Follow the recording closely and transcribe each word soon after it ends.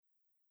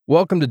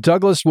Welcome to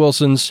Douglas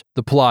Wilson's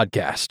The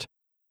Plodcast,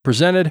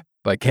 presented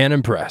by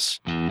Canon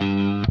Press.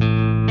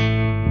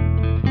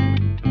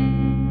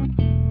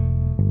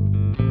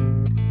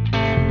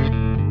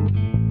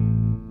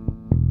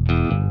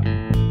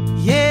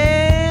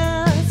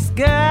 Yes,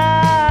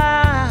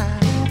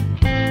 God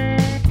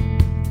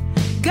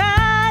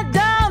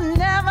don't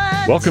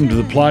never. Welcome to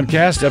The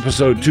Plodcast,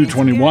 episode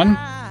 221.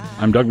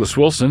 I'm Douglas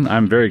Wilson.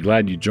 I'm very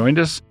glad you joined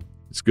us.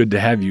 It's good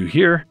to have you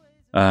here.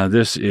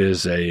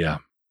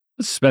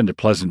 Let's spend a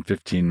pleasant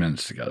 15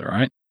 minutes together, all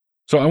right?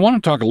 So I want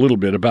to talk a little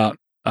bit about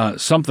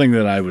something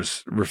that I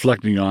was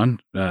reflecting on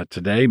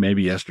today,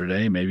 maybe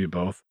yesterday, maybe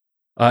both.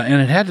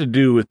 And it had to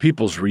do with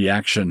people's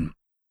reaction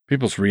to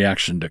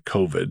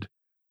COVID.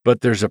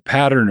 But there's a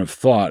pattern of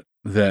thought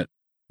that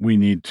we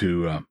need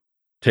to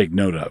take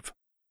note of.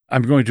 I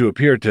will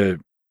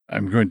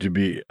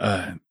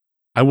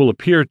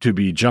appear to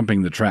be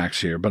jumping the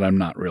tracks here, but I'm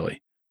not really.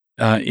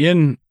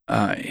 In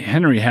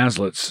Henry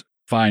Hazlitt's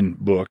fine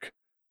book,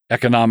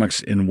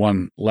 Economics in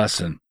One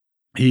Lesson,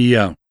 he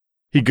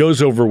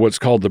goes over what's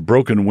called the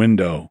broken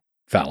window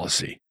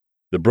fallacy.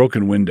 The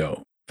broken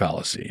window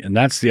fallacy. And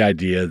that's the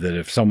idea that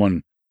if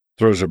someone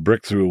throws a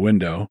brick through a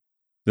window,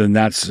 then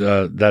that's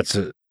a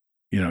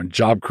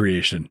job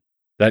creation.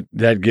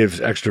 That gives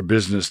extra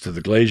business to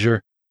the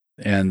glazier,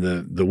 and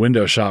the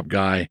window shop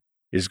guy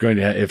is going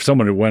to have, if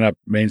someone who went up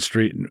Main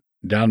Street and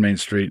down Main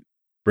Street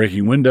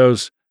breaking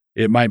windows,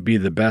 it might be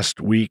the best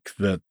week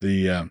that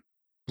the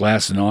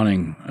glass and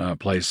awning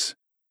place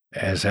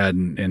has had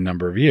in a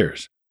number of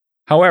years.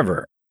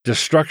 However,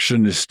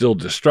 destruction is still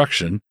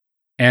destruction,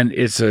 and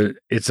it's a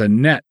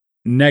net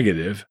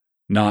negative,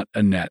 not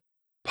a net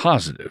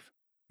positive.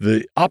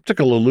 The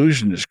optical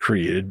illusion is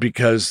created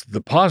because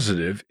the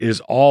positive is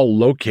all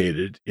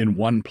located in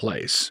one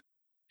place.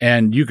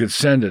 And you could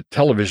send a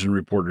television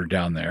reporter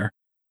down there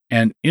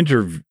and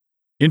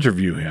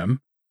interview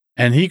him,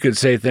 and he could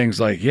say things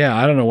like, "Yeah,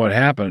 I don't know what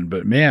happened,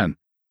 but man,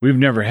 we've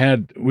never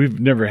had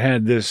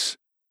this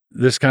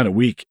kind of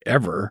week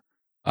ever.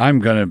 I'm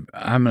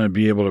gonna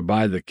be able to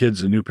buy the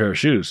kids a new pair of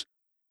shoes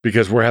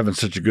because we're having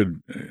such a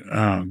good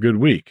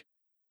week."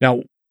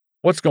 Now,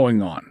 what's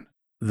going on?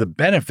 The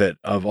benefit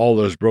of all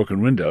those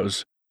broken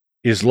windows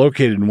is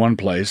located in one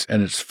place,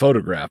 and it's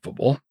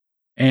photographable.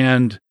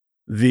 And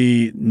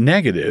the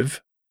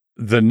negative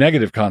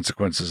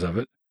consequences of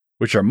it,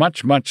 which are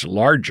much, much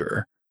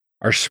larger,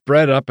 are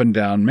spread up and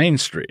down Main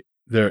Street.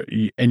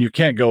 And you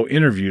can't go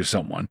interview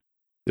someone.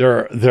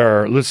 There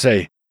are, let's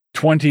say,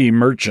 20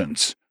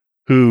 merchants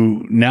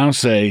who now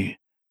say,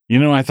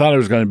 I thought I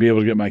was going to be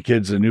able to get my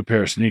kids a new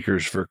pair of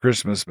sneakers for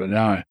Christmas, but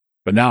now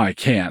I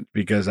can't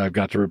because I've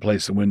got to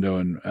replace the window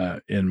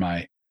in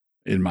my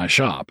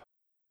shop.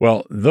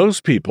 Well,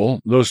 those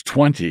people, those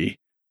 20,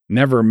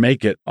 never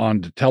make it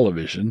onto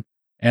television,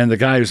 and the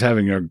guy who's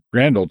having a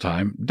grand old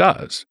time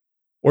does.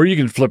 Or you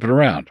can flip it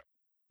around.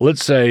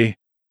 Let's say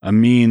a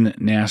mean,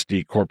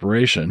 nasty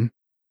corporation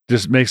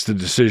just makes the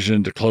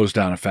decision to close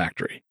down a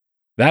factory.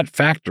 That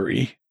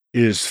factory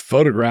is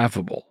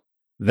photographable.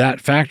 That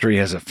factory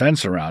has a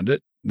fence around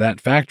it. That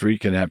factory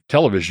can have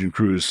television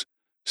crews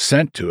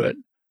sent to it.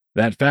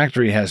 That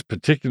factory has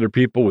particular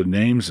people with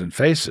names and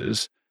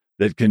faces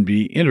that can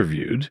be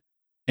interviewed.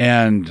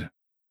 And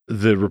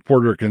the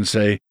reporter can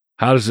say,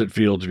 "How does it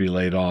feel to be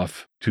laid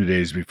off 2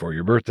 days before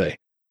your birthday?"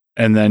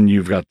 And then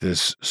you've got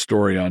this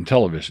story on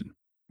television.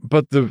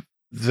 But the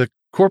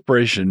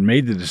corporation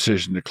made the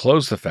decision to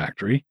close the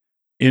factory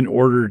in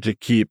order to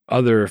keep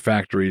other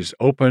factories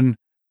open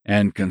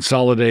and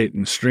consolidate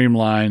and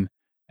streamline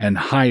and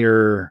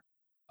hire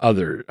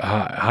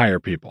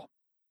people,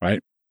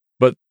 right?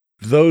 But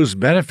those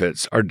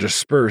benefits are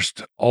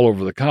dispersed all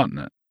over the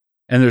continent,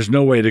 and there's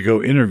no way to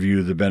go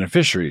interview the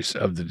beneficiaries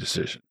of the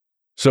decision.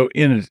 So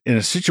in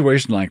a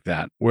situation like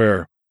that,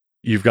 where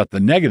you've got the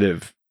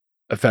negative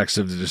effects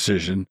of the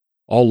decision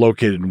all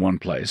located in one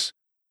place,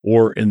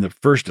 or in the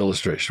first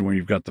illustration where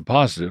you've got the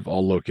positive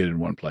all located in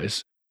one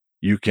place,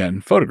 you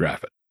can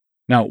photograph it.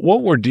 Now,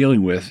 what we're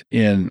dealing with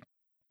in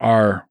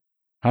how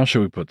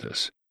shall we put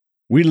this?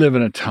 We live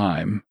in a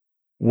time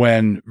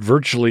when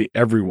virtually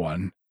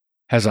everyone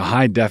has a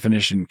high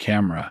definition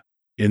camera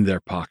in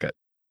their pocket.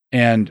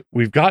 And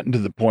we've gotten to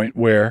the point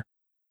where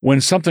when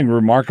something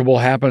remarkable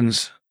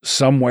happens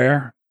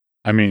somewhere,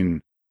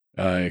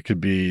 it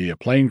could be a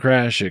plane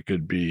crash, it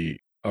could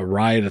be a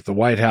riot at the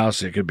White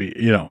House, it could be,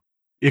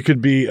 it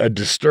could be a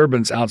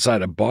disturbance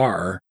outside a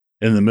bar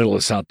in the middle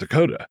of South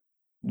Dakota.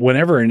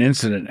 Whenever an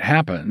incident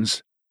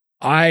happens,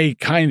 I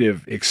kind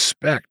of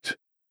expect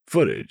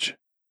footage,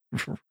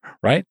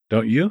 right?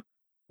 Don't you?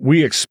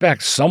 We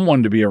expect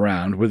someone to be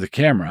around with a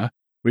camera.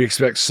 We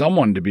expect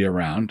someone to be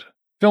around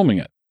filming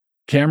it.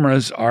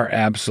 Cameras are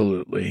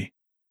absolutely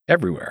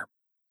everywhere.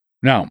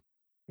 Now,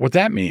 what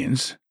that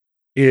means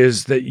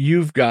is that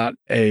you've got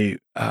in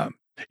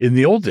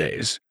the old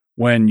days,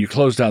 when you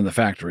closed down the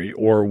factory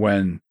or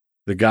when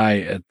the guy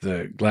at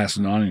the glass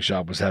and awning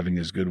shop was having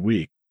his good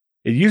week,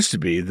 it used to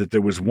be that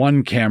there was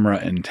one good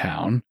camera in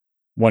town,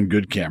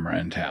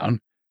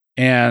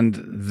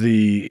 and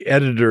the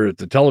editor at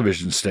the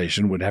television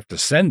station would have to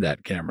send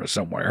that camera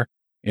somewhere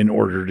in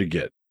order to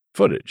get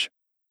footage.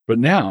 But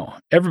now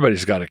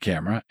everybody's got a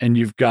camera, and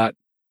you've got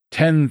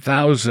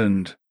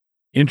 10,000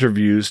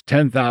 interviews,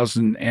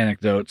 10,000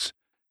 anecdotes,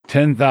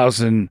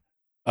 10,000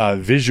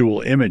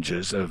 visual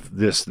images of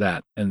this,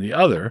 that, and the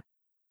other.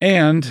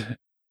 And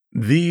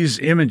these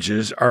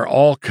images are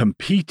all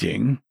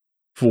competing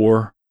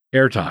for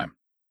airtime.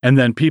 And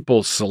then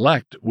people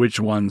select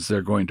which ones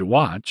they're going to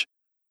watch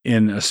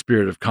in a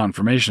spirit of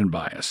confirmation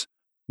bias.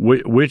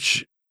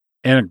 Which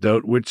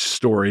anecdote, which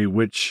story,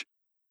 which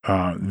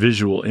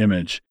visual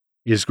image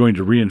is going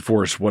to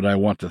reinforce what I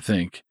want to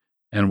think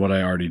and what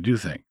I already do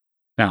think.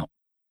 Now,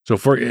 so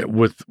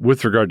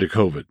with regard to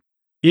COVID,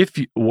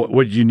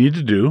 what you need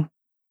to do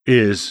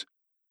is,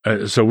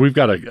 so we've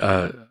got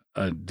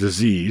a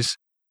disease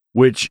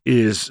which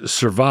is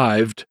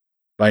survived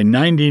by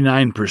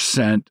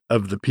 99%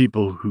 of the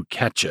people who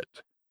catch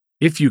it.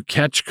 If you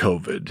catch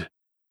COVID,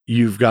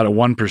 you've got a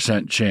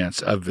 1%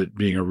 chance of it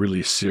being a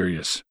really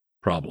serious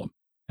problem.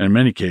 And in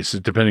many cases,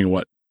 depending on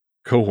what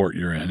cohort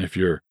you're in, if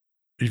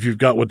you've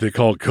got what they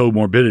call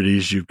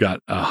comorbidities, you've got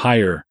a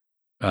higher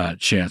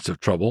chance of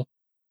trouble.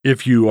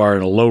 If you are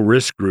in a low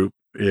risk group,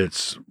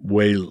 it's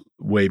way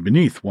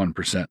beneath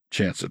 1%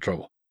 chance of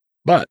trouble.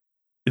 But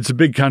it's a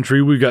big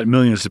country. We've got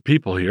millions of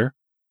people here,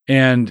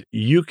 and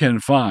you can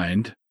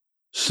find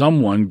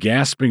someone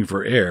gasping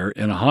for air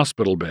in a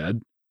hospital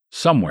bed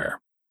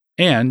somewhere.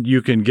 And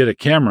you can get a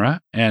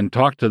camera and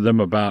talk to them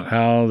about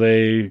how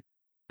they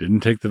didn't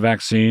take the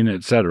vaccine,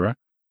 etc.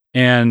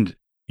 And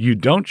you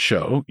don't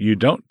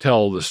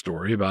tell the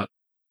story about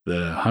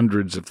the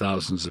hundreds of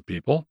thousands of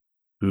people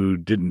who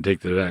didn't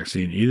take the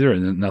vaccine either,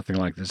 and then nothing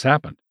like this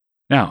happened.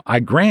 Now, I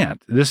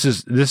grant this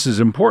is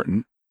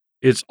important.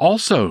 It's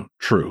also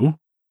true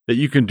that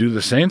you can do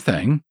the same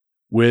thing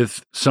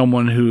with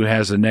someone who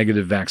has a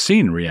negative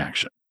vaccine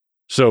reaction.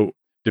 So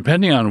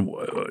depending on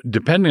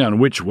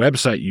which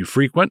website you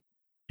frequent,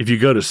 if you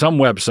go to some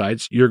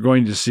websites, you're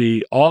going to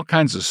see all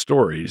kinds of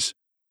stories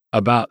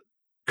about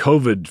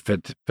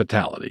COVID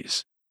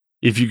fatalities.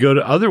 If you go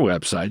to other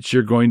websites,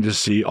 you're going to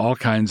see all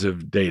kinds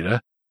of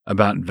data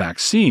about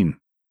vaccine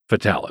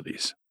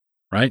fatalities,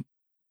 right?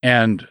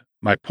 And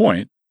my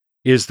point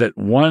is that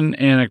one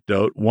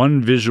anecdote,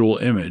 one visual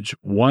image,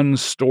 one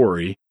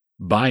story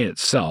by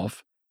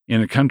itself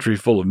in a country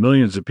full of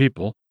millions of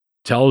people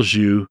tells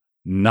you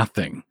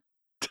nothing.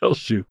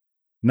 Tells you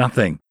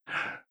nothing.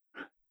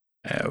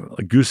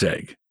 A goose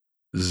egg,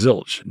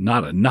 zilch,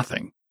 not a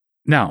nothing.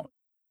 Now,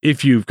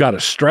 if you've got a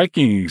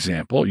striking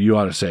example, you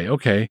ought to say,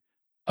 okay,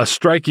 a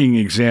striking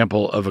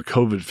example of a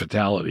COVID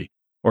fatality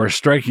or a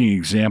striking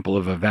example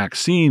of a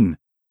vaccine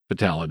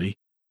fatality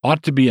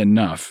ought to be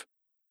enough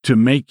to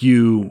make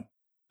you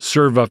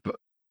serve up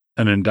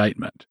an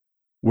indictment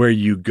where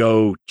you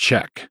go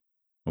check.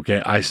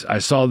 Okay, I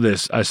saw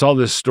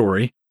this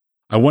story.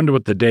 I wonder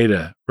what the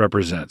data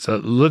represents.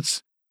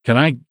 Can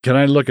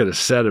I look at a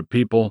set of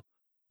people,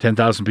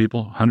 10,000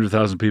 people,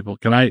 100,000 people?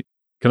 Can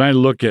I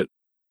look at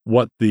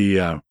what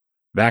the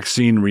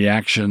vaccine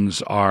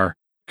reactions are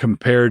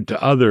compared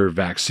to other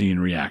vaccine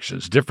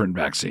reactions, different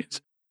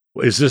vaccines?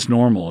 Is this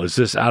normal? Is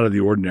this out of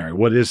the ordinary?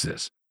 What is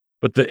this?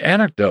 But the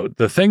anecdote,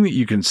 the thing that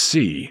you can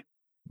see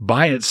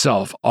by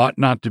itself ought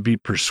not to be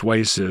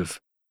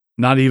persuasive,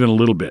 not even a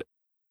little bit.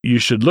 You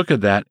should look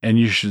at that and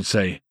you should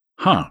say,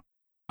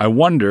 I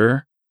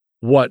wonder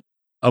what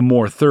a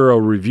more thorough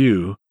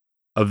review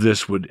of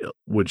this would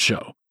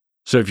show.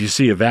 So if you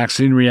see a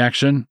vaccine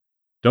reaction,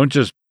 don't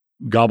just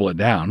gobble it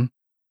down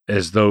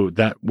as though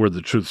that were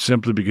the truth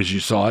simply because you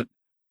saw it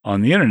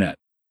on the internet.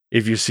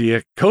 If you see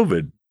a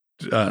COVID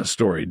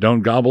story,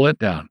 don't gobble it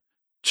down.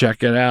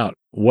 Check it out.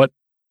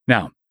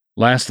 Now?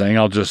 Last thing,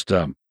 I'll just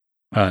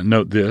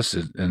note this,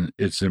 and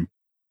it's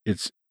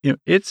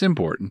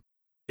important.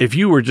 If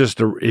you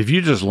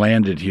just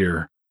landed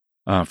here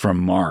from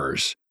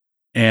Mars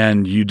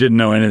and you didn't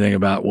know anything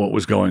about what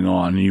was going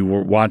on, and you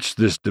watched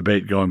this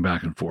debate going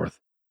back and forth,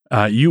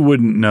 you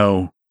wouldn't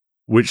know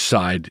which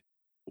side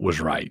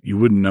was right. You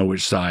wouldn't know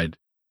which side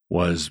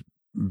was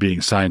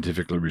being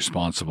scientifically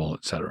responsible,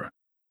 etc.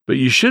 But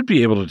you should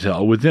be able to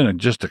tell within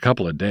just a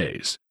couple of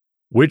days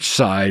which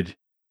side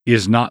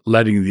is not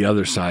letting the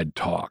other side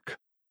talk.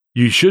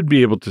 You should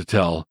be able to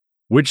tell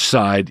which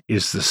side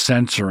is the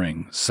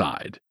censoring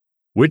side,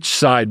 which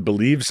side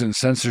believes in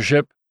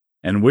censorship,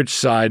 and which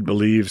side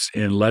believes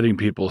in letting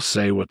people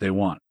say what they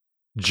want.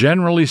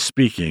 Generally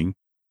speaking,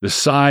 the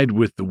side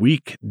with the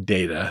weak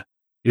data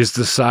is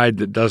the side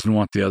that doesn't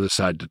want the other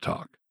side to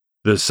talk.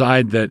 The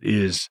side that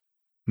is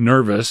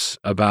nervous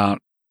about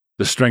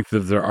the strength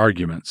of their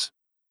arguments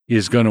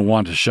is going to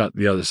want to shut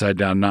the other side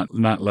down,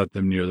 not let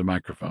them near the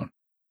microphone.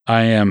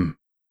 I am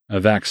a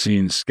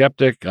vaccine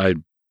skeptic.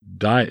 I'm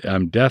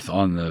death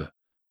on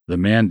the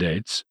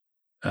mandates.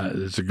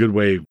 It's a good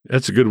way.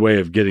 That's a good way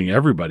of getting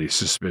everybody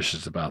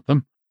suspicious about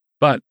them.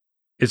 But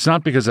it's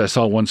not because I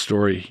saw one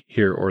story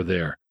here or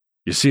there.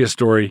 You see a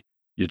story,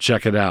 you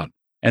check it out.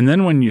 And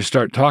then when you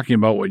start talking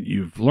about what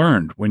you've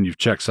learned when you've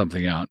checked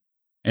something out,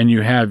 and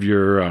you have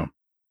your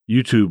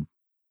YouTube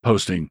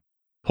posting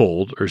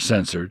pulled or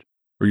censored,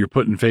 or you're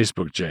put in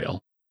Facebook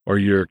jail, or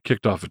you're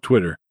kicked off of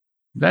Twitter,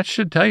 that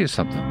should tell you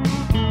something.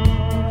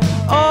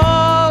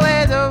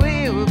 Always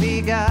will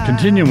be God.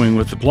 Continuing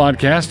with the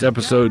podcast,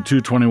 episode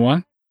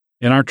 221.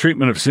 In our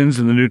treatment of sins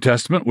in the New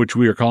Testament, which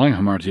we are calling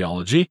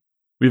hamartiology,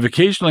 we've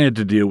occasionally had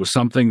to deal with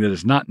something that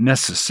is not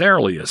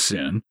necessarily a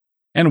sin,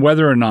 and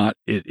whether or not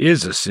it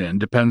is a sin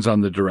depends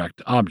on the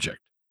direct object.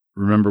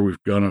 Remember,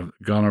 we've gone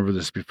over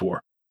this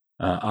before.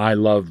 I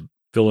love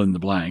fill in the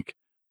blank.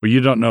 Well, you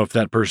don't know if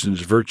that person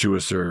is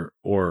virtuous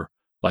or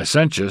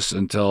licentious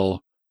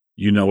until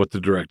you know what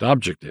the direct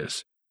object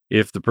is.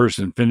 If the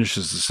person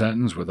finishes the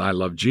sentence with, I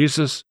love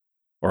Jesus,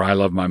 or I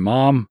love my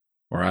mom,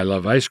 or I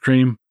love ice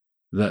cream,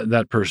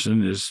 that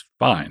person is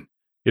fine.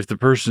 If the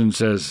person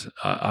says,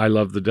 I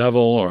love the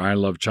devil, or I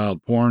love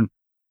child porn,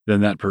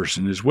 then that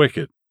person is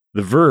wicked.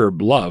 The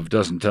verb love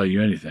doesn't tell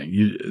you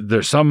anything.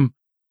 There's some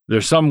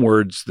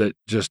words that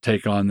just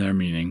take on their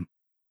meaning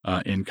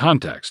in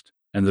context,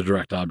 and the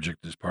direct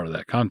object is part of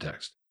that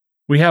context.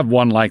 We have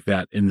one like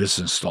that in this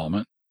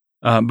installment,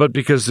 but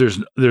because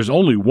there's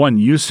only one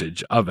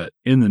usage of it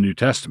in the New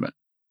Testament,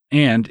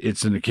 and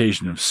it's an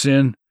occasion of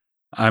sin,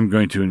 I'm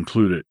going to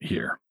include it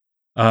here.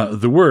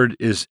 The word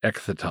is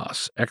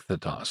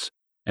ekthetos,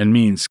 and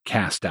means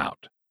cast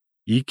out.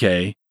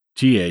 Ekthetos,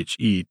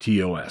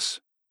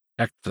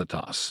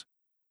 ekthetos,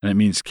 and it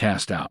means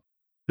cast out.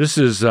 This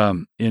is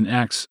in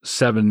Acts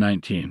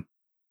 7:19.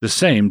 The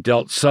same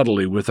dealt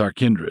subtly with our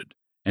kindred,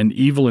 and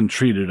evil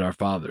entreated our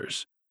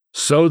fathers,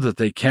 so that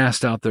they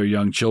cast out their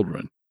young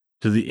children,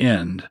 to the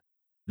end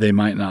they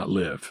might not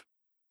live.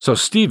 So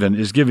Stephen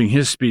is giving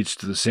his speech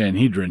to the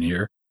Sanhedrin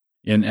here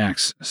in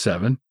Acts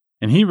 7,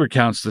 and he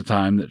recounts the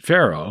time that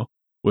Pharaoh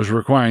was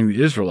requiring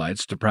the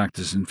Israelites to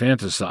practice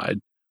infanticide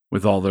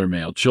with all their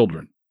male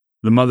children.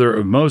 The mother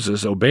of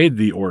Moses obeyed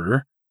the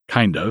order,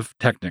 kind of,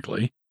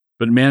 technically,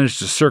 but managed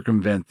to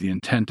circumvent the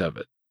intent of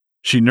it.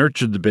 She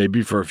nurtured the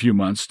baby for a few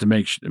months to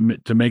make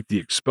the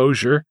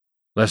exposure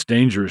less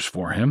dangerous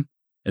for him,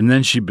 and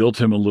then she built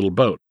him a little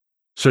boat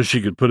so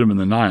she could put him in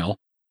the Nile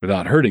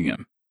without hurting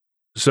him.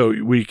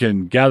 So we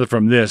can gather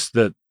from this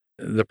that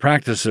the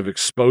practice of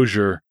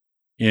exposure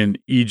in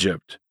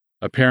Egypt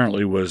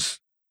apparently was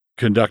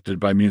conducted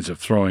by means of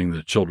throwing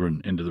the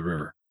children into the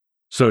river.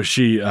 So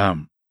she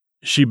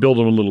built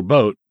him a little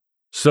boat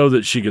so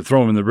that she could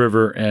throw him in the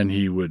river and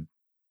he would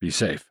be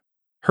safe.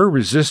 Her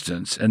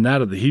resistance and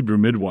that of the Hebrew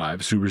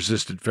midwives who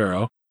resisted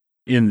Pharaoh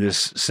in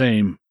this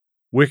same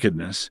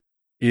wickedness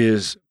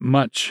is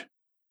much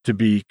to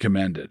be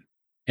commended.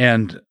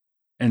 And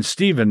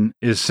Stephen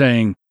is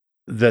saying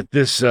that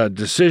this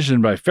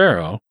decision by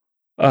Pharaoh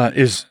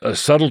is a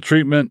subtle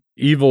treatment,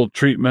 evil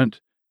treatment,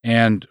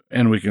 and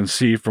we can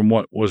see from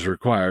what was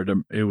required,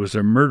 it was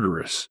a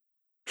murderous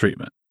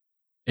treatment.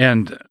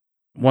 And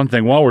one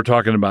thing, while we're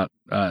talking about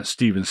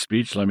Stephen's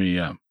speech, let me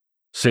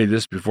say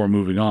this before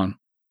moving on.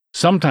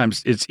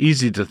 Sometimes it's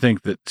easy to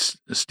think that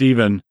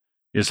Stephen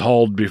is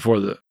hauled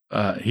before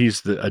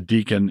he's a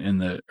deacon in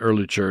the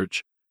early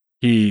church.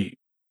 He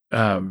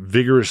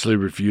vigorously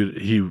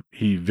refuted.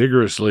 He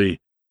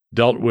vigorously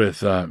dealt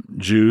with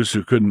Jews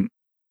who couldn't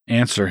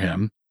answer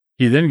him.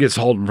 He then gets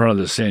hauled in front of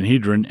the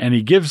Sanhedrin, and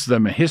he gives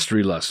them a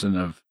history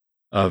lesson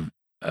of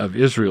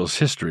Israel's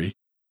history,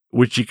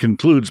 which he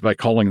concludes by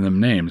calling them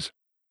names.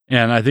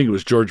 And I think it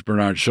was George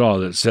Bernard Shaw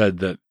that said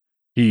that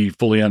he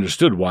fully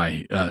understood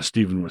why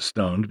Stephen was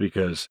stoned,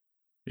 because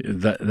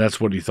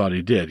that's what he thought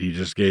he did. He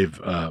just gave,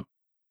 a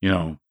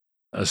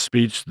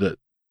speech that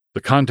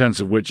the contents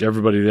of which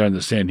everybody there in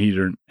the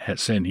Sanhedrin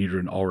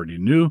already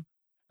knew,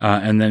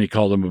 and then he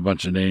called them a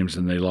bunch of names,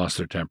 and they lost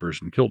their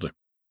tempers and killed him.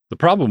 The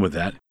problem with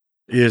that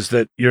is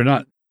that you're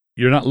not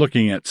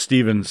looking at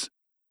Stephen's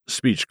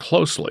speech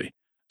closely.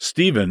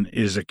 Stephen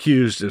is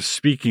accused of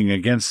speaking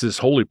against this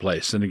holy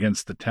place and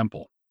against the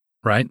temple,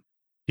 right?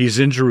 He's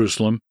in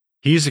Jerusalem.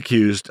 He's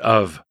accused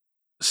of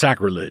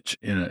sacrilege,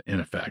 in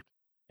effect,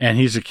 and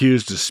he's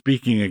accused of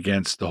speaking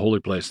against the holy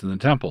place and the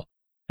temple.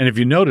 And if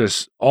you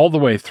notice, all the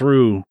way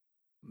through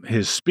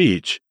his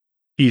speech,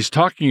 he's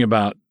talking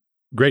about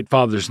great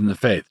fathers in the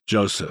faith,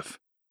 Joseph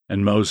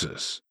and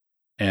Moses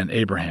and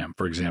Abraham,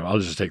 for example. I'll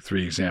just take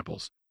 3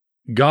 examples.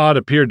 God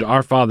appeared to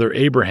our father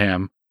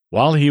Abraham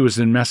while he was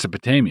in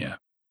Mesopotamia.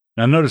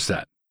 Now notice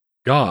that.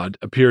 God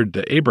appeared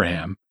to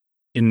Abraham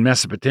in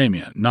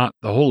Mesopotamia, not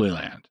the Holy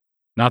Land.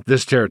 Not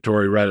this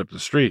territory right up the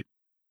street.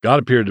 God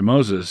appeared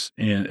to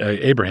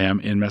Abraham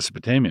in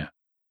Mesopotamia.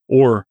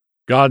 Or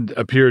God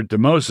appeared to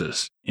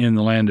Moses in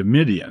the land of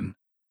Midian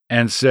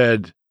and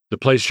said, the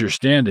place you're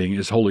standing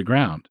is holy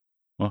ground.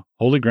 Well,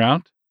 holy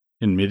ground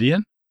in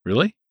Midian?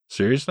 Really?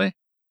 Seriously?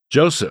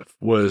 Joseph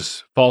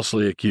was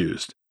falsely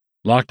accused,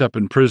 locked up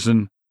in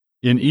prison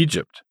in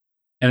Egypt.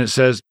 And it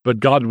says, but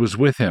God was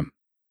with him.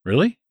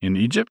 Really? In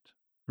Egypt?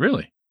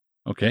 Really?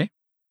 Okay.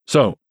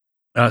 So,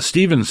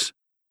 Stephen's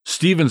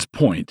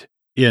point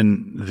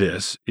in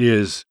this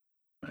is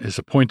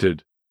a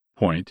pointed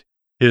point.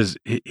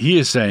 He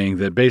is saying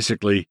that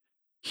basically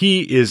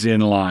he is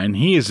in line,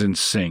 he is in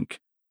sync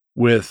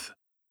with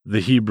the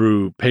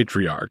Hebrew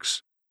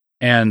patriarchs,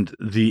 and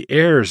the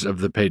heirs of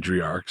the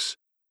patriarchs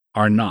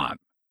are not.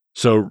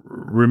 So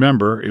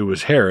remember, it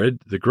was Herod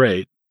the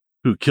Great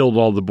who killed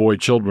all the boy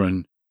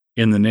children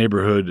in the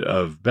neighborhood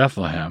of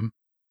Bethlehem,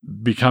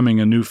 becoming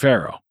a new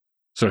pharaoh.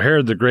 So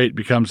Herod the Great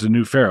becomes the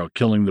new pharaoh,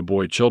 killing the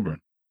boy children.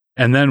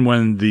 And then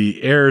when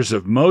the heirs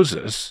of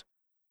Moses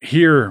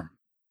hear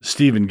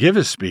Stephen give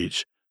his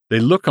speech, they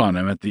look on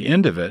him at the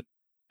end of it,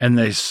 and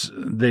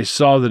they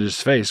saw that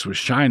his face was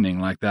shining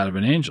like that of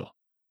an angel.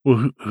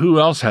 Well, who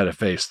else had a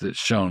face that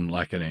shone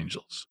like an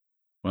angel's?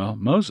 Well,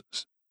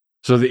 Moses.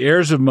 So the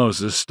heirs of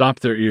Moses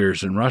stopped their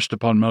ears and rushed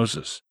upon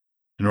Moses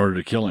in order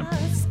to kill him.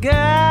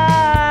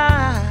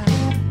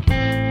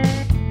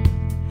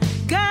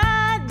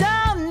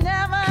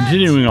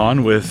 Continuing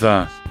on with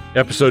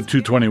episode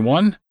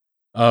 221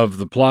 of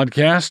the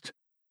podcast,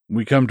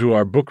 we come to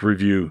our book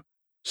review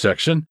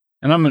section,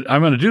 and I'm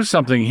going to do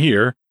something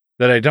here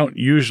that I don't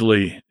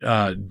usually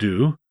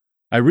do.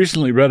 I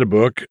recently read a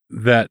book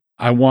that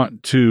I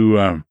want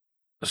to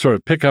sort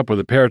of pick up with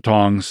a pair of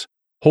tongs,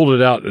 hold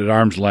it out at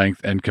arm's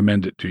length, and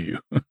commend it to you.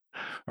 All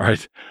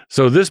right.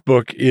 So this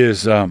book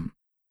is a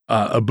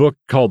book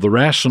called The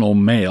Rational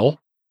Male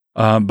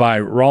by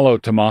Rollo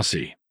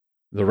Tomassi.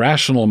 The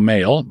Rational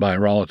Male by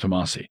Rollo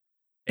Tomassi.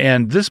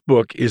 And this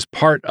book is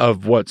part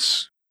of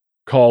what's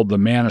called the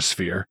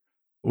Manosphere,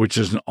 which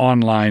is an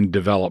online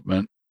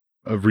development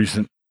of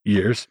recent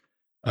years.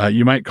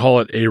 You might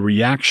call it a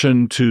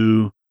reaction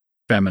to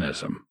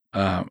feminism,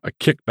 a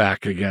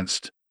kickback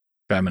against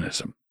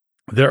feminism.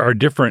 There are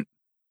different,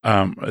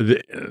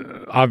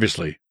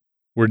 obviously,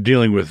 we're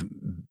dealing with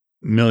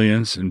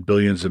millions and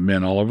billions of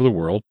men all over the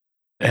world,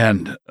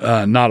 and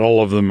not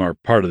all of them are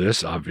part of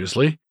this,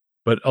 obviously,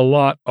 but a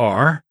lot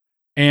are.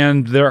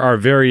 And there are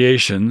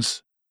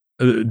variations,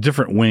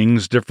 different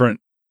wings,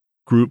 different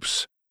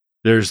groups.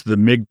 There's the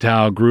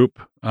MGTOW group.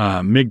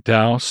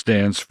 MGTOW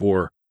stands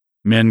for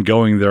Men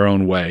Going Their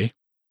Own Way.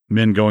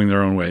 Men Going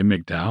Their Own Way,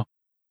 MGTOW.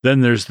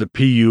 Then there's the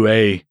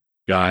PUA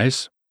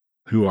guys,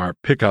 who are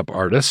pickup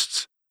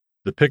artists.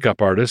 The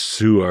pickup artists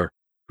who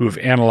have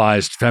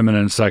analyzed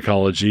feminine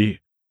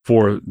psychology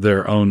for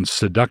their own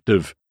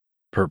seductive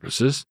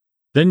purposes.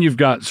 Then you've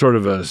got sort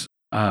of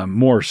a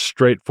more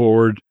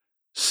straightforward,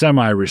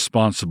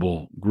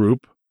 semi-responsible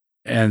group,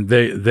 and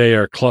they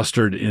are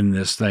clustered in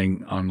this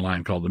thing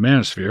online called the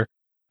Manosphere.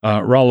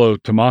 Rollo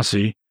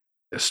Tomassi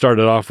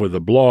started off with a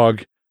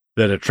blog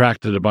that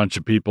attracted a bunch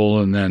of people,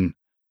 and then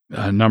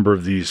a number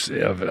of these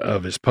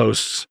of his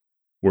posts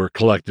were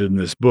collected in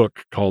this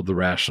book called The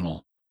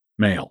Rational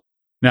Male.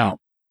 Now,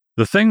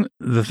 the thing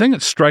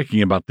that's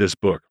striking about this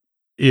book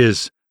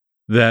is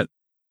that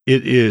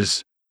it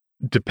is,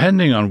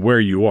 depending on where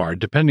you are,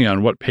 depending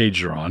on what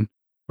page you're on,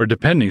 or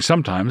depending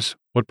sometimes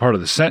what part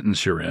of the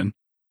sentence you're in,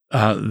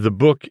 the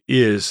book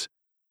is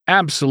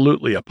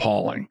absolutely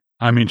appalling.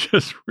 I mean,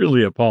 just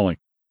really appalling.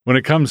 When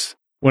it comes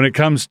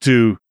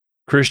to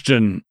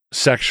Christian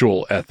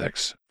sexual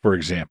ethics, for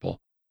example,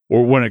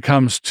 or when it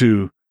comes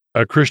to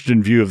a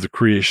Christian view of the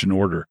creation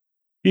order,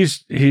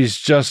 he's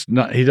just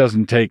not. He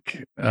doesn't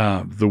take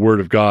the Word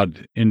of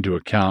God into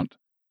account,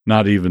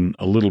 not even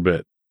a little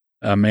bit.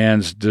 A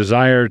man's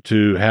desire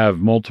to have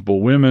multiple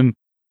women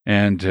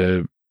and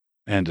to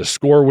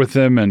score with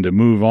them and to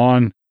move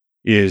on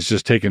is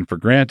just taken for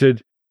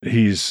granted.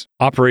 He's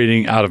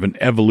operating out of an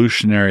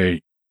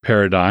evolutionary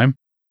paradigm.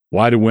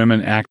 Why do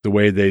women act the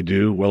way they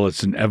do? Well,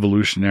 it's an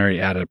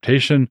evolutionary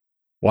adaptation.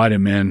 Why do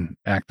men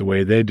act the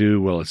way they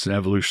do? Well, it's an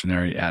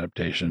evolutionary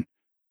adaptation,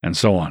 and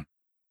so on.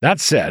 That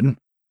said,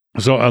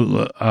 so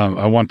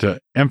I want to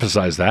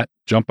emphasize that,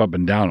 jump up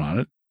and down on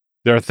it.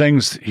 There are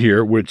things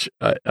here which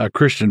a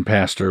Christian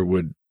pastor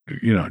would,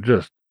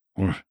 just,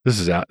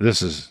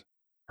 this is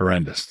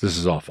horrendous. This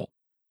is awful.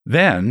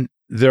 Then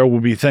there will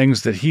be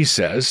things that he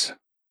says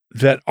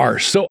that are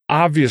so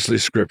obviously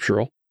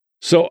scriptural,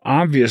 so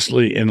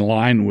obviously in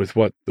line with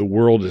what the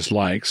world is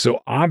like,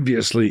 so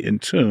obviously in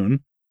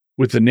tune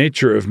with the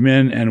nature of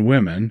men and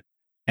women,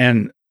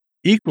 and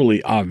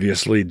equally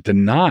obviously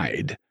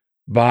denied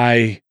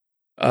by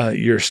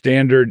your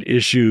standard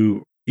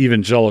issue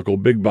evangelical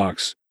big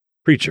box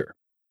preacher.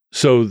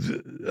 So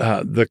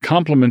the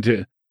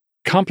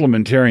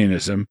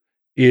complementarianism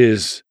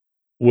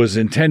was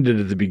intended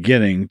at the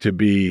beginning to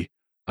be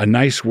a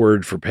nice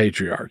word for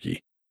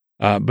patriarchy,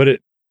 but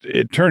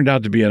it turned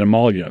out to be an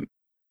emollient,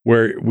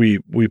 where we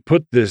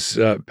put this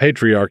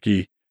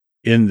patriarchy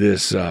in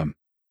this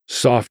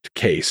soft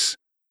case,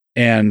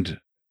 and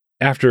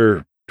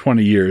after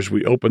 20 years,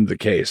 we opened the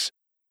case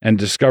and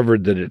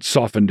discovered that it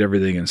softened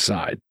everything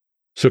inside.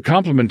 So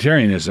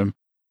complementarianism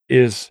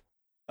is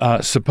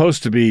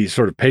supposed to be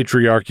sort of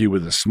patriarchy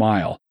with a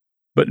smile,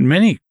 but in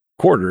many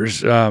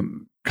quarters,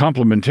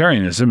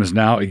 complementarianism is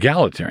now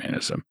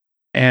egalitarianism.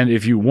 And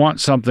if you want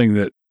something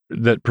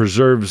that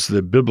preserves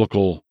the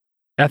biblical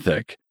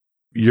ethic,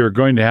 you're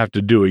going to have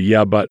to do a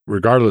yeah, but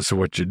regardless of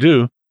what you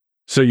do.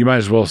 So you might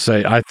as well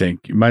say,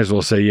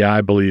 yeah,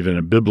 I believe in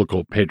a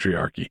biblical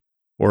patriarchy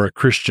or a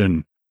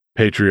Christian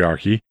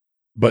patriarchy,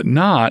 but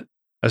not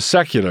a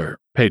secular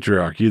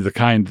patriarchy, the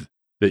kind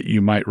that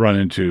you might run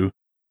into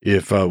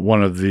if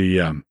one of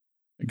the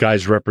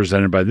guys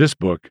represented by this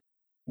book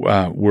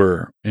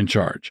were in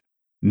charge.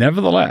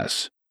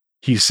 Nevertheless,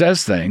 he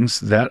says things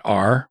that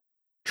are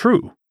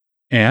true.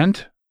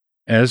 And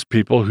as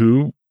people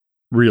who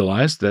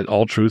realize that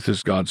all truth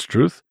is God's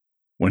truth,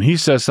 when he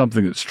says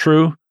something that's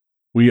true,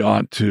 we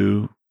ought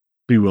to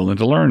be willing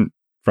to learn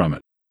from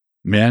it.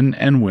 Men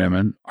and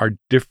women are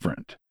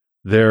different.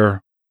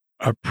 Their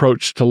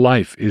approach to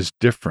life is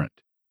different.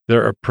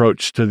 Their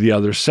approach to the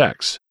other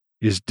sex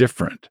is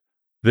different.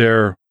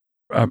 Their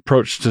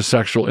approach to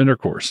sexual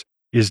intercourse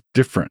is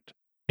different.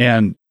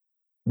 And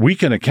we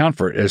can account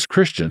for it as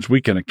Christians.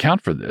 We can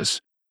account for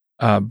this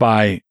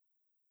by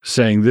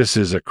saying this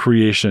is a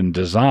creation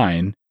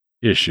design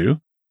issue.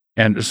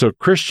 And so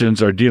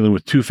Christians are dealing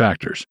with two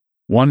factors.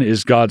 One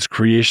is God's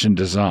creation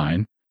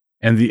design,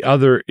 and the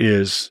other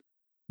is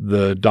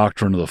the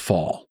doctrine of the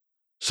fall.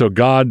 So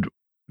God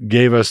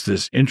gave us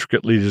this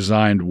intricately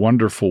designed,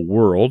 wonderful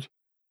world,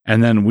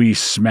 and then we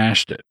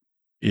smashed it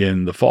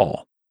in the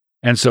fall.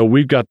 And so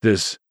we've got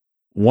this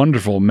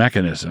wonderful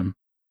mechanism,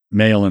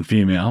 male and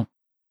female,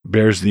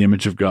 bears the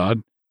image of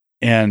God.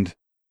 And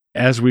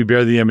as we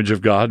bear the image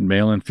of God,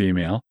 male and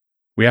female,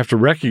 we have to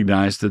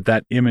recognize that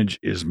that image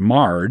is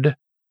marred.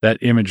 That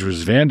image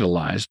was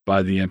vandalized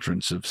by the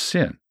entrance of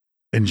sin.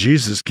 And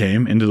Jesus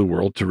came into the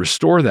world to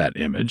restore that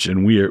image,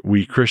 and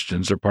we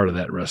Christians are part of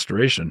that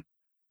restoration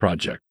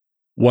project.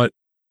 What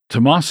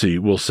Tomasi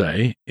will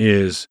say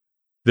is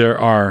there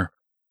are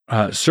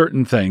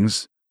certain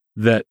things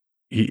that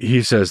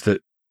he says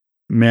that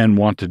men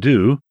want to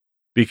do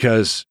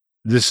because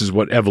this is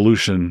what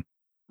evolution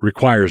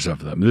requires of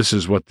them. This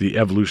is what the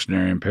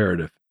evolutionary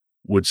imperative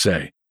would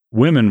say.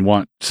 Women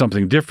want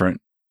something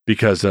different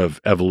because of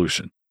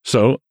evolution.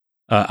 So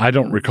I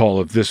don't recall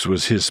if this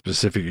was his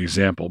specific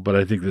example, but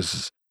I think this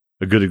is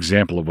a good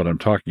example of what I'm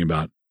talking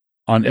about.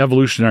 On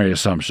evolutionary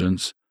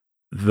assumptions,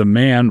 the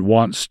man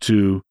wants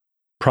to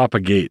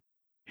propagate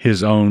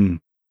his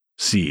own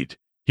seed.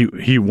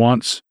 He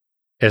wants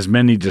as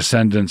many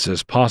descendants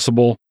as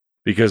possible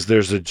because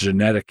there's a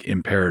genetic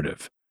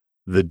imperative.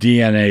 The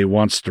DNA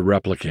wants to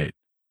replicate.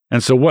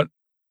 And so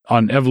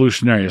on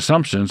evolutionary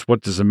assumptions,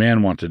 what does a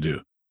man want to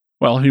do?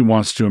 Well, he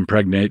wants to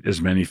impregnate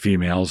as many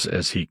females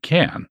as he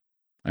can.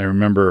 I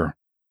remember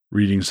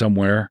reading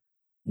somewhere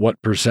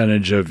what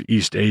percentage of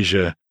East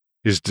Asia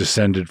is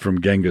descended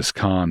from Genghis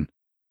Khan.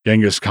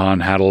 Genghis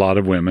Khan had a lot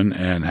of women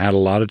and had a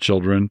lot of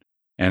children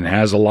and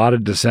has a lot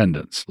of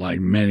descendants, like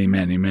many,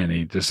 many,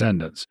 many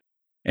descendants.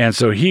 And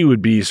so he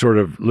would be sort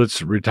of,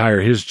 let's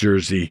retire his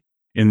jersey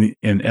in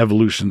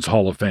evolution's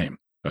Hall of Fame.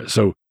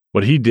 So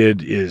what he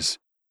did is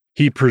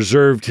he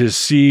preserved his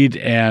seed,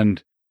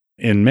 and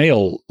in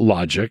male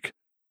logic,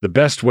 the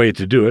best way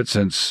to do it,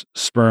 since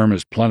sperm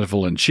is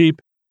plentiful and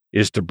cheap,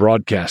 is to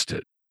broadcast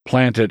it.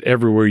 Plant it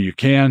everywhere you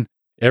can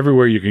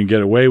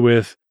get away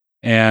with,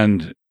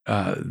 and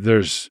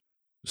there's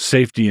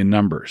safety in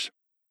numbers.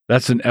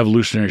 That's an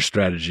evolutionary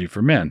strategy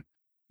for men.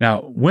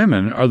 Now,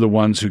 women are the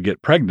ones who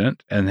get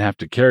pregnant and have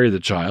to carry the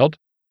child.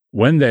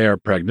 When they are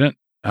pregnant,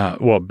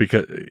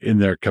 because in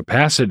their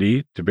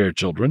capacity to bear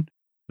children,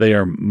 they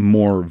are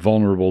more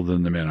vulnerable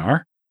than the men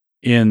are.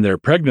 In their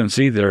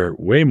pregnancy, they're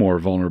way more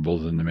vulnerable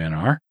than the men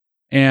are.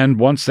 And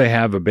once they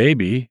have a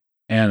baby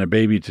and a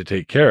baby to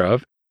take care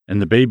of,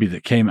 and the baby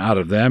that came out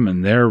of them,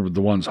 and they're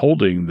the ones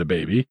holding the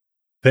baby,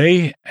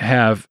 they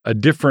have a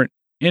different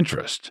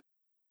interest.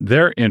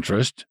 Their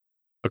interest,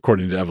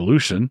 according to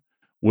evolution,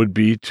 would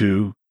be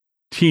to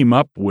team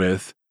up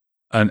with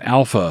an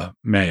alpha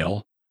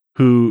male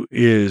who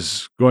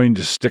is going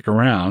to stick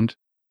around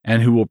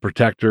and who will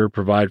protect her,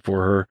 provide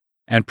for her,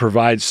 and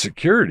provide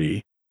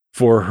security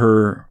for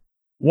her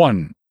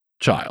one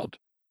child.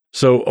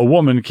 So a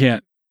woman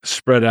can't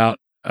spread out,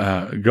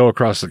 go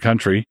across the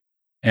country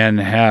and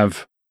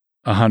have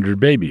 100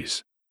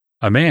 babies.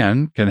 A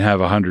man can have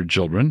 100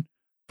 children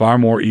far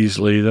more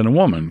easily than a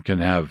woman can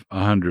have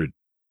 100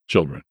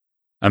 children.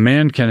 A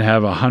man can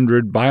have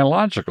 100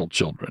 biological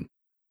children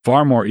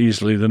far more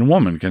easily than a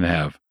woman can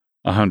have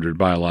 100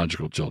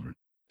 biological children.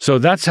 So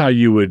that's how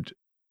you would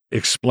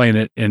explain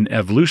it in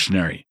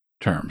evolutionary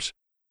terms.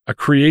 A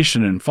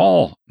creation and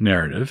fall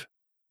narrative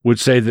would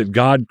say that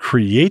God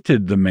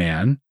created the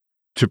man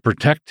to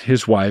protect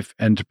his wife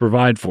and to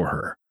provide for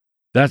her.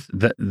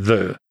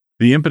 The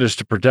impetus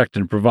to protect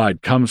and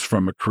provide comes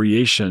from a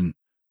creation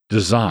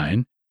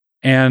design,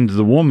 and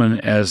the woman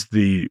as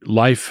the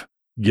life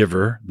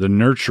giver, the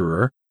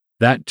nurturer,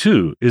 that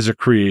too is a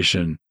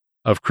creation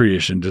of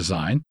creation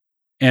design.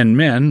 And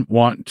men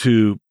want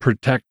to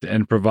protect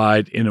and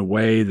provide in a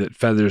way that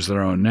feathers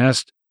their own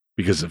nest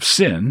because of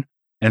sin,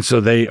 and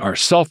so they are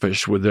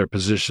selfish with their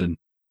position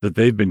that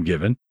they've been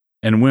given,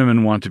 and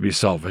women want to be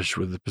selfish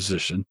with the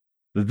position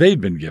that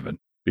they've been given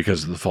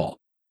because of the fall.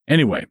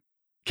 Anyway,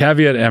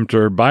 caveat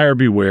emptor, buyer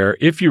beware.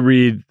 If you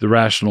read The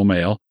Rational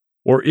Male,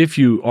 or if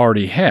you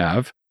already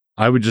have,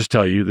 I would just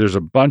tell you there's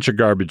a bunch of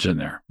garbage in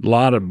there.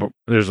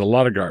 There's a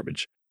lot of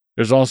garbage.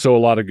 There's also a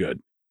lot of good.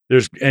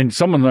 And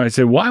someone might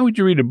say, why would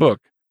you read a book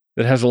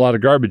that has a lot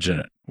of garbage in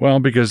it? Well,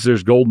 because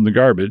there's gold in the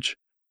garbage,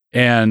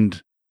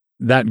 and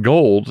that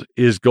gold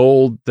is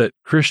gold that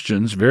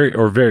Christians,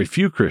 very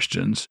few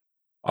Christians,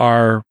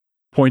 are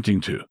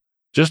pointing to.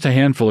 Just a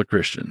handful of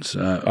Christians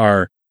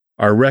are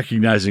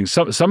recognizing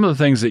some of the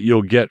things that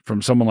you'll get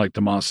from someone like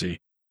Tomasi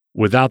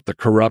without the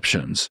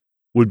corruptions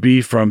would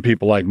be from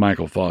people like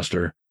Michael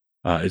Foster,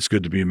 It's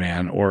Good to Be a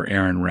Man, or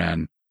Aaron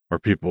Wren, or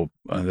people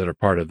that are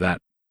part of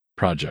that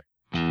project.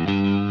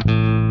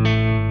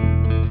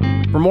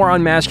 For more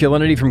on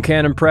masculinity from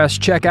Canon Press,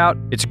 check out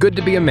It's Good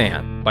to Be a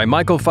Man by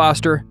Michael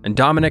Foster and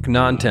Dominic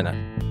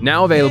Non-Tennant.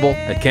 Now available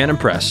at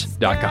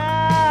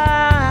canonpress.com.